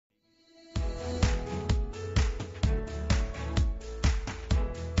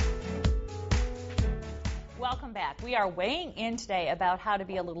welcome back. We are weighing in today about how to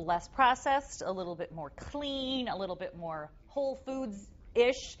be a little less processed, a little bit more clean, a little bit more whole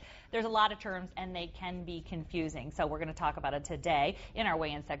foods-ish. There's a lot of terms, and they can be confusing. So we're going to talk about it today in our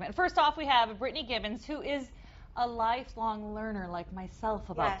weigh-in segment. First off, we have Brittany Gibbons, who is a lifelong learner like myself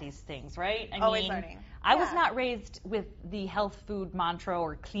about these things, right? Always learning. I was not raised with the health food mantra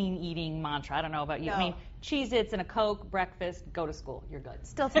or clean eating mantra. I don't know about you. No. I mean, Cheez-Its and a Coke, breakfast, go to school. You're good.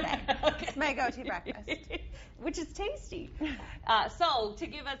 Still today. It's my go-to breakfast. Which is tasty. So to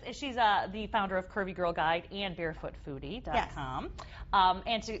give us, she's the founder of Curvy Girl Guide and BarefootFoodie.com. Yes.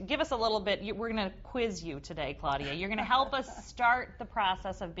 And to give us a little bit, we're going to quiz you today, Claudia. You're going to help us start the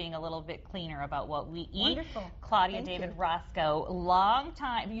process of being a little bit cleaner about what we eat. Wonderful. Claudia Thank David you. Roscoe, long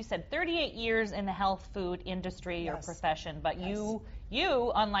time, you said 38 years in the health food industry or Yes. profession, but Yes.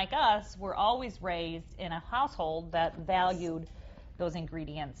 you, unlike us, were always raised in a household that valued those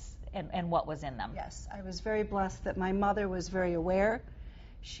ingredients and what was in them. Yes, I was very blessed that my mother was very aware.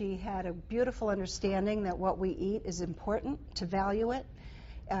 She had a beautiful understanding that what we eat is important, to value it,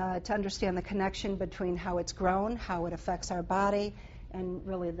 to understand the connection between how it's grown, how it affects our body, and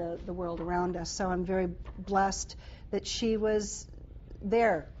really the world around us. So I'm very blessed that she was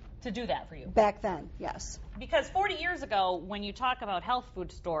there. To do that for you. Back then, yes. Because 40 years ago, when you talk about health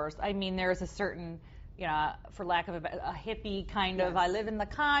food stores, I mean, there's a certain, for lack of a hippie kind of, Yes. I live in the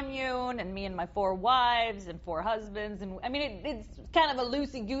commune, and me and my 4 wives and 4 husbands, and I mean, it's kind of a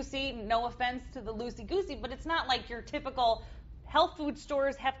loosey-goosey, no offense to the loosey-goosey, but it's not like your typical health food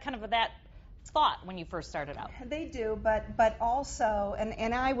stores have kind of that thought when you first started out. They do, but also,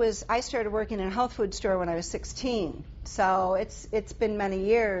 and I started working in a health food store when I was 16, so it's been many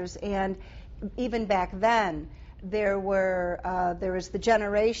years, and even back then there was the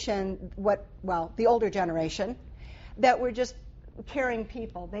generation, the older generation, that were just caring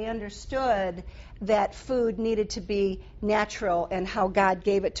people. They understood that food needed to be natural and how God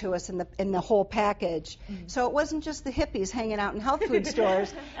gave it to us in the whole package. Mm-hmm. So it wasn't just the hippies hanging out in health food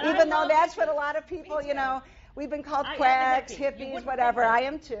stores, even though that's what a lot of people, we've been called quacks, hippies, whatever. I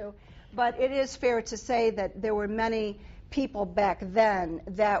am too. But it is fair to say that there were many people back then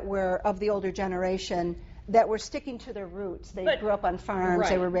that were of the older generation that were sticking to their roots. They grew up on farms.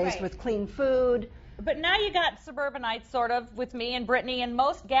 They were raised with clean food. But now you got suburbanites, sort of, with me and Brittany, and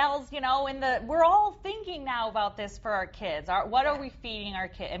most gals, we're all thinking now about this for our kids. What are we feeding our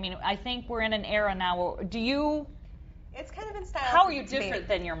kids? I mean, I think we're in an era now where, It's kind of in style. How are you different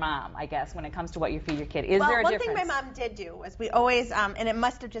than your mom, I guess, when it comes to what you feed your kid? Is there a difference? One thing my mom did do was we always, and it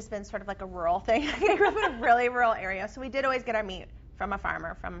must have just been sort of like a rural thing. I grew up in a really rural area, so we did always get our meat from a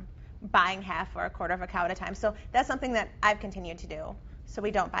farmer, from buying half or a quarter of a cow at a time. So that's something that I've continued to do. So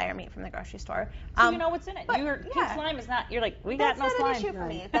we don't buy our meat from the grocery store. So you know what's in it. Pink slime is not, you're like, we got no slime. That's not an issue for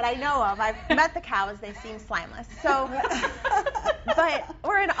me that I know of. I've met the cows. They seem slimeless. So, but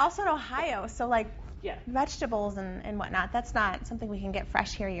we're also in Ohio, so like vegetables and whatnot, that's not something we can get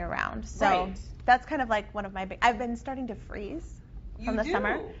fresh here year round. So that's kind of like one of my I've been starting to freeze from the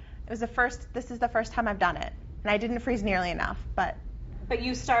summer. This is the first time I've done it. And I didn't freeze nearly enough, But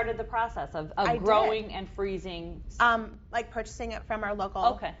you started the process of growing and freezing. Like purchasing it from our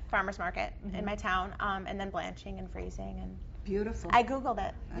local farmer's market in my town, and then blanching and freezing. And beautiful. I Googled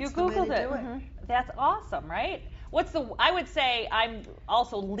it. You Googled it. Mm-hmm. That's awesome, right? I would say I'm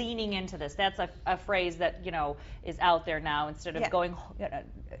also leaning into this. That's a phrase that, is out there now. Instead of going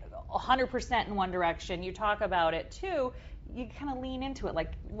 100% in one direction, you talk about it too. You kind of lean into it.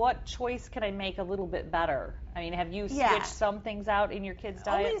 Like, what choice could I make a little bit better? I mean, have you switched some things out in your kids'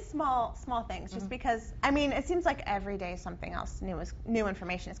 diet? Only small things, just because, I mean, it seems like every day something else new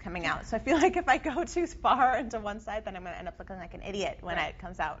information is coming out. So I feel like if I go too far into one side, then I'm going to end up looking like an idiot when it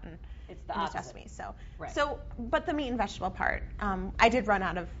comes out and it's the opposite. Just me. But the meat and vegetable part, I did run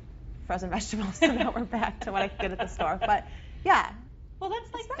out of frozen vegetables, so now we're back to what I could get at the store. But yeah. Well,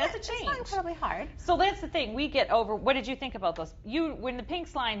 that's a change. It's not incredibly hard. So that's the thing. We get over. What did you think about those? When the pink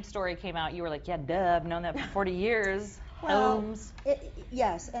slime story came out, you were like, yeah, duh, I've known that for 40 years. Holmes.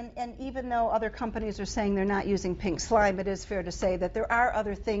 Yes, and even though other companies are saying they're not using pink slime, it is fair to say that there are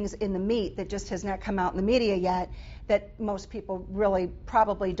other things in the meat that just has not come out in the media yet that most people really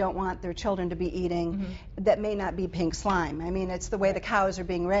probably don't want their children to be eating that may not be pink slime. I mean, it's the way the cows are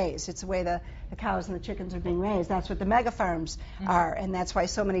being raised. It's the way the cows and the chickens are being raised. That's what the mega farms are, and that's why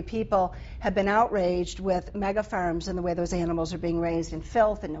so many people have been outraged with mega farms and the way those animals are being raised in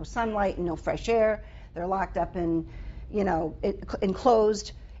filth and no sunlight and no fresh air. They're locked up in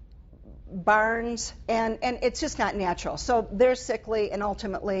enclosed barns, and it's just not natural. So they're sickly, and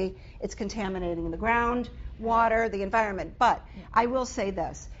ultimately it's contaminating the ground, water, the environment. But I will say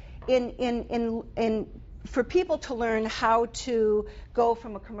this: in for people to learn how to go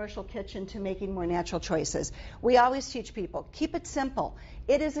from a commercial kitchen to making more natural choices. We always teach people, keep it simple.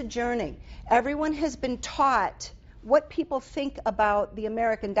 It is a journey. Everyone has been taught what people think about the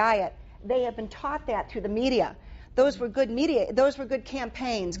American diet. They have been taught that through the media. Those were good media. Those were good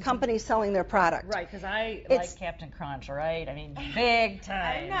campaigns, companies selling their product. Right, because I like Captain Crunch, right? I mean, big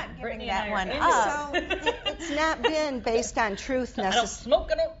time. I'm not giving Brittany that and I one are up. into So it's not been based on truth I don't necessarily.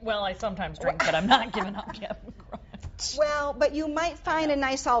 smoke, well, I sometimes drink, but I'm not giving up Captain Crunch. Well, but you might find a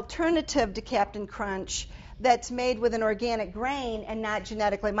nice alternative to Captain Crunch that's made with an organic grain and not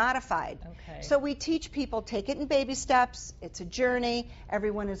genetically modified. Okay. So we teach people, take it in baby steps. It's a journey.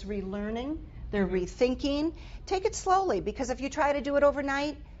 Everyone is relearning. They're rethinking. Take it slowly, because if you try to do it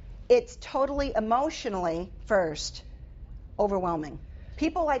overnight, it's totally emotionally first overwhelming.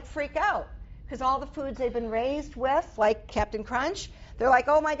 People freak out because all the foods they've been raised with, like Captain Crunch, they're like,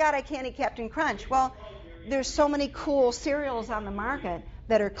 oh my God, I can't eat Captain Crunch. Well, there's so many cool cereals on the market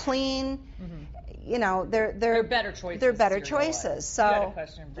that are clean. You know, they're better choices. They're better cereal-wise. choices. So You had a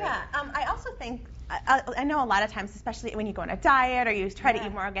question, Brittany. I also think, I know a lot of times, especially when you go on a diet or you try to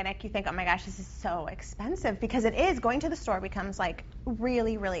eat more organic, you think, oh my gosh, this is so expensive, because it is. Going to the store becomes like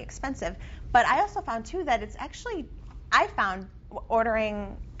really, really expensive. But I also found too that it's actually, I found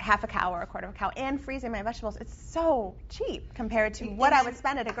ordering half a cow or a quarter of a cow and freezing my vegetables, it's so cheap compared to what I would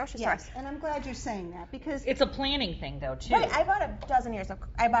spend at a grocery store. Yes, and I'm glad you're saying that, because It's a planning thing, though, too. Right, I bought a dozen ears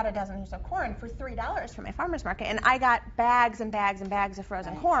of corn for $3 from my farmer's market, and I got bags and bags and bags of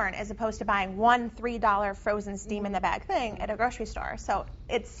frozen corn, as opposed to buying one $3 frozen steam in the bag thing at a grocery store. So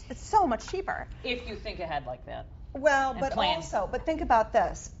it's so much cheaper. If you think ahead like that. well, and but plan. also, but think about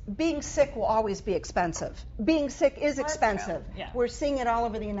this. Being sick will always be expensive. Being sick is expensive. Yeah. We're seeing it all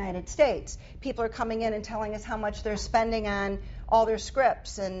over the United States. People are coming in and telling us how much they're spending on all their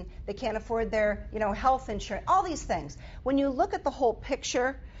scripts, and they can't afford their, health insurance, all these things. When you look at the whole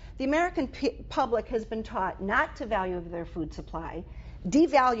picture, the American public has been taught not to value their food supply,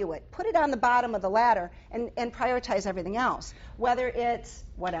 devalue it, put it on the bottom of the ladder, and prioritize everything else, whether it's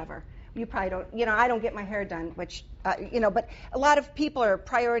whatever. You probably don't, I don't get my hair done, which, but a lot of people are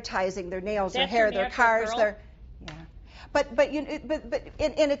prioritizing their nails, their That's hair, your their natural cars, curl?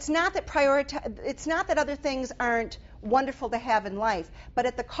 and it's not that it's not that other things aren't wonderful to have in life, but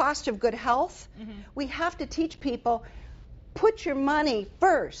at the cost of good health, we have to teach people, put your money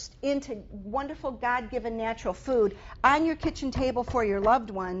first into wonderful God-given natural food on your kitchen table for your loved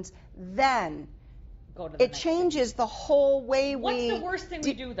ones, then Go to the it next changes the whole way What's we... the worst thing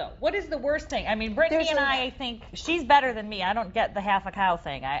we do, though? What is the worst thing? I mean, Brittany There's and a- I think she's better than me. I don't get the half a cow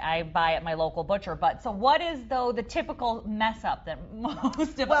thing. I buy at my local butcher. But so what is, though, the typical mess up that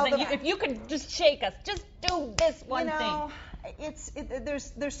most of us... if you could just shake us, just do this one thing.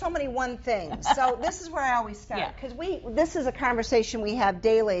 There's so many one things. So this is where I always start, Yeah. because this is a conversation we have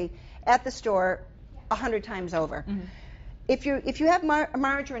daily at the store 100 times over. If you have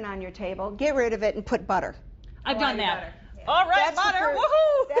margarine on your table, get rid of it and put butter. I've done that. butter. Yeah. All right, That's the butter, first-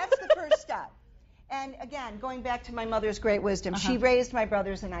 woohoo! That's the first step. And again, going back to my mother's great wisdom, she raised my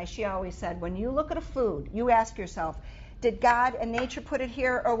brothers and I. She always said, when you look at a food, you ask yourself, did God and nature put it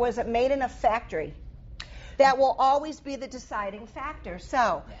here, or was it made in a factory? That will always be the deciding factor.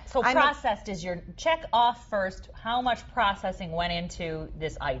 So processed is your check off first. How much processing went into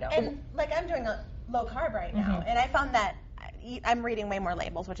this item? And like I'm doing a low carb right now, and I found that I'm reading way more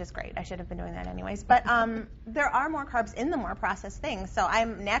labels, which is great. I should have been doing that anyways. But there are more carbs in the more processed things, so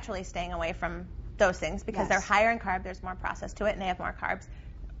I'm naturally staying away from those things because they're higher in carb. There's more processed to it, and they have more carbs.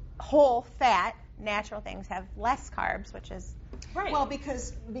 Whole fat, natural things have less carbs, which is right. Well,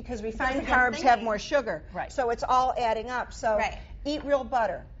 because refined against carbs have thinking. more sugar. Right. So it's all adding up. So Right. eat real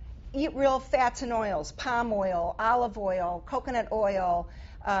butter. Eat real fats and oils, palm oil, olive oil, coconut oil,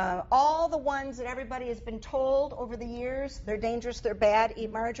 all the ones that everybody has been told over the years, they're dangerous, they're bad,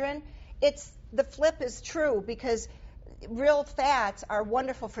 eat margarine. The flip is true, because real fats are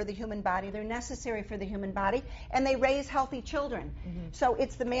wonderful for the human body. They're necessary for the human body, and they raise healthy children. So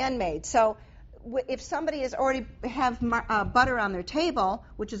it's the man-made. So if somebody has already have butter on their table,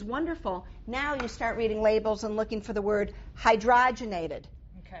 which is wonderful, now you start reading labels and looking for the word hydrogenated.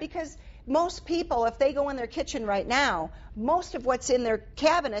 Okay. Because most people, if they go in their kitchen right now, most of what's in their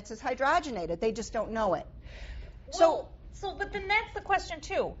cabinets is hydrogenated. They just don't know it. But then that's the question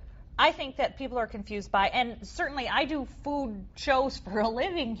too. I think that people are confused by, and certainly I do food shows for a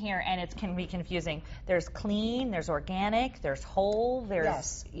living here, and it can be confusing. There's clean, there's organic, there's whole,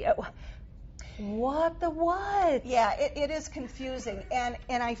 there's... Yes. What the what? Yeah, it is confusing. And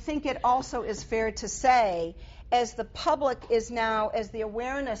I think it also is fair to say, as the public is now, as the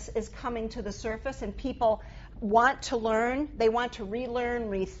awareness is coming to the surface and people want to learn, they want to relearn,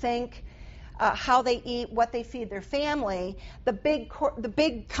 rethink how they eat, what they feed their family, the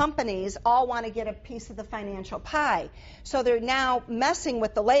big companies all want to get a piece of the financial pie. So they're now messing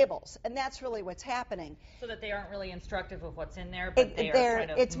with the labels, and that's really what's happening. So that they aren't really instructive of what's in there, but they are trying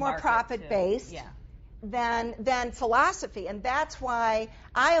to it's more profit-based than philosophy, and that's why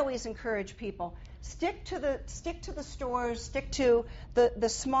I always encourage people, stick to the stores, stick to the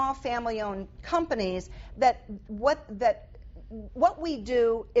small family-owned companies. That what we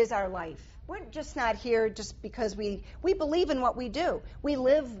do is our life. We're just not here just because we believe in what we do. We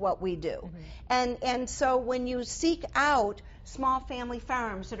live what we do. Mm-hmm. And so when you seek out small family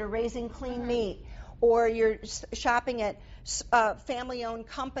farms that are raising clean meat, or you're shopping at family-owned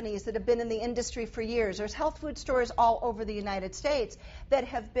companies that have been in the industry for years, there's health food stores all over the United States that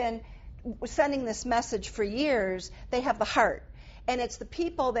have been sending this message for years. They have the heart. And it's the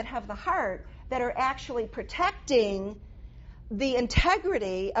people that have the heart that are actually protecting the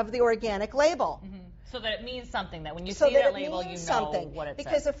integrity of the organic label. Mm-hmm. So that it means something, that when you see that label, you know what it says.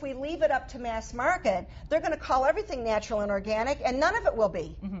 Because if we leave it up to mass market, they're going to call everything natural and organic, and none of it will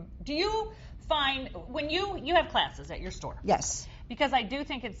be. Mm-hmm. Do you find, when you have classes at your store? Yes. Because I do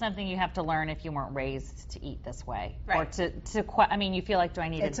think it's something you have to learn if you weren't raised to eat this way. Right. Or I mean, you feel like, do I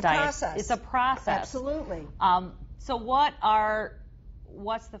need a diet? It's a process. It's a process. Absolutely. So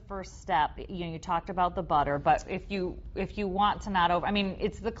what's the first step? You talked about the butter, but if you want to not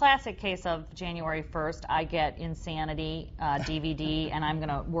it's the classic case of January 1st, I get Insanity DVD, and I'm going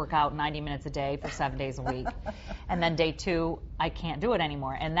to work out 90 minutes a day for 7 days a week. And then day 2, I can't do it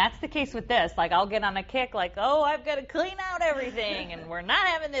anymore. And that's the case with this. Like, I'll get on a kick like, oh, I've got to clean out everything, and we're not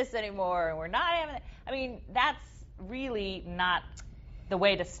having this anymore, and we're not having it. I mean, that's really not the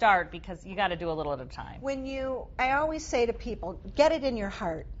way to start, because you got to do a little at a time. I always say to people, get it in your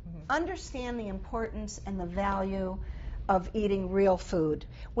heart. Mm-hmm. Understand the importance and the value of eating real food.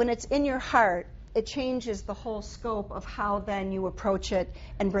 When it's in your heart, it changes the whole scope of how then you approach it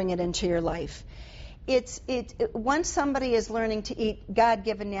and bring it into your life. Once somebody is learning to eat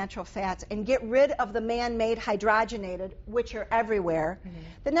God-given natural fats and get rid of the man-made hydrogenated, which are everywhere,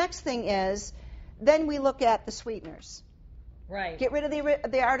 the next thing is, then we look at the sweeteners. Right. Get rid of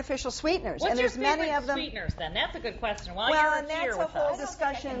the artificial sweeteners. What's and there's your favorite many of them. Sweeteners then? That's a good question. And that's a whole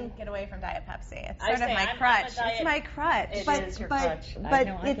discussion. I don't think I can get away from Diet Pepsi. It's sort of my crutch. It's my crutch. It is your crutch. But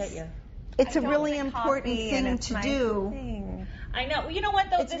I get you. It's a really important thing to do. I know. You know what,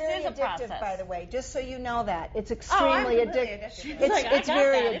 though? It's this very is a addictive, process. by the way, just so you know that. It's extremely addictive. It's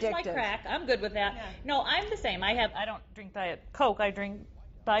very addictive. It's my crack. I'm good with that. Yeah. No, I'm the same. I don't drink Diet Coke. I drink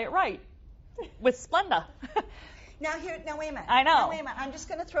Diet Right with Splenda. Now wait a minute. I know. Now, wait a minute. I'm just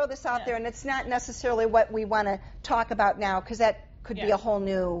going to throw this out there, and it's not necessarily what we want to talk about now, because that could be a whole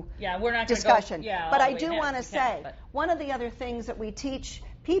new we're not discussion. But I do want to say, one of the other things that we teach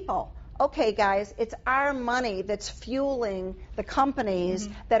people, okay, guys, it's our money that's fueling the companies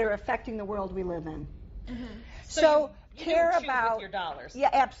that are affecting the world we live in. Mm-hmm. So you care choose about with your dollars.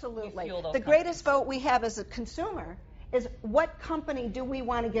 Yeah, absolutely. You fuel those the greatest vote we have as a consumer is what company do we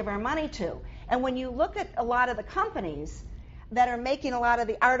want to give our money to? And when you look at a lot of the companies that are making a lot of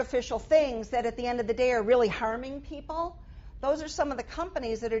the artificial things that at the end of the day are really harming people, those are some of the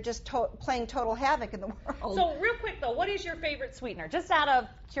companies that are just playing total havoc in the world. So real quick, though, what is your favorite sweetener? Just out of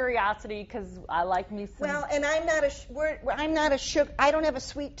curiosity, because I like me some. Well, and I don't have a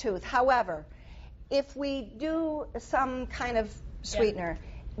sweet tooth. However, if we do some kind of sweetener,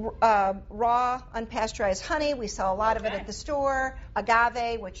 raw unpasteurized honey, we sell a lot of it at the store.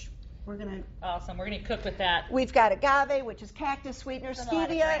 Agave, which we're gonna cook with that. We've got agave, which is cactus sweetener.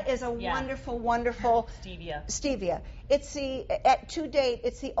 Stevia is a wonderful stevia. It's to date,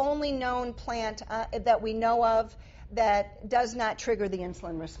 it's the only known plant that we know of that does not trigger the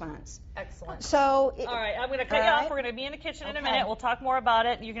insulin response. Excellent. So, all right, I'm going to cut you off. We're going to be in the kitchen in a minute. We'll talk more about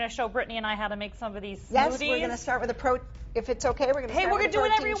it. You're going to show Brittany and I how to make some of these smoothies. Yes, we're going to start with if it's okay, we're going to start with a protein shake. Hey, we're going to do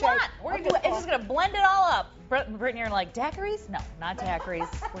whatever you want. It's just going to blend it all up. Brittany, you're like, daiquiris? No, not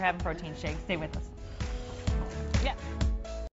daiquiris. We're having protein shakes. Stay with us. Yeah.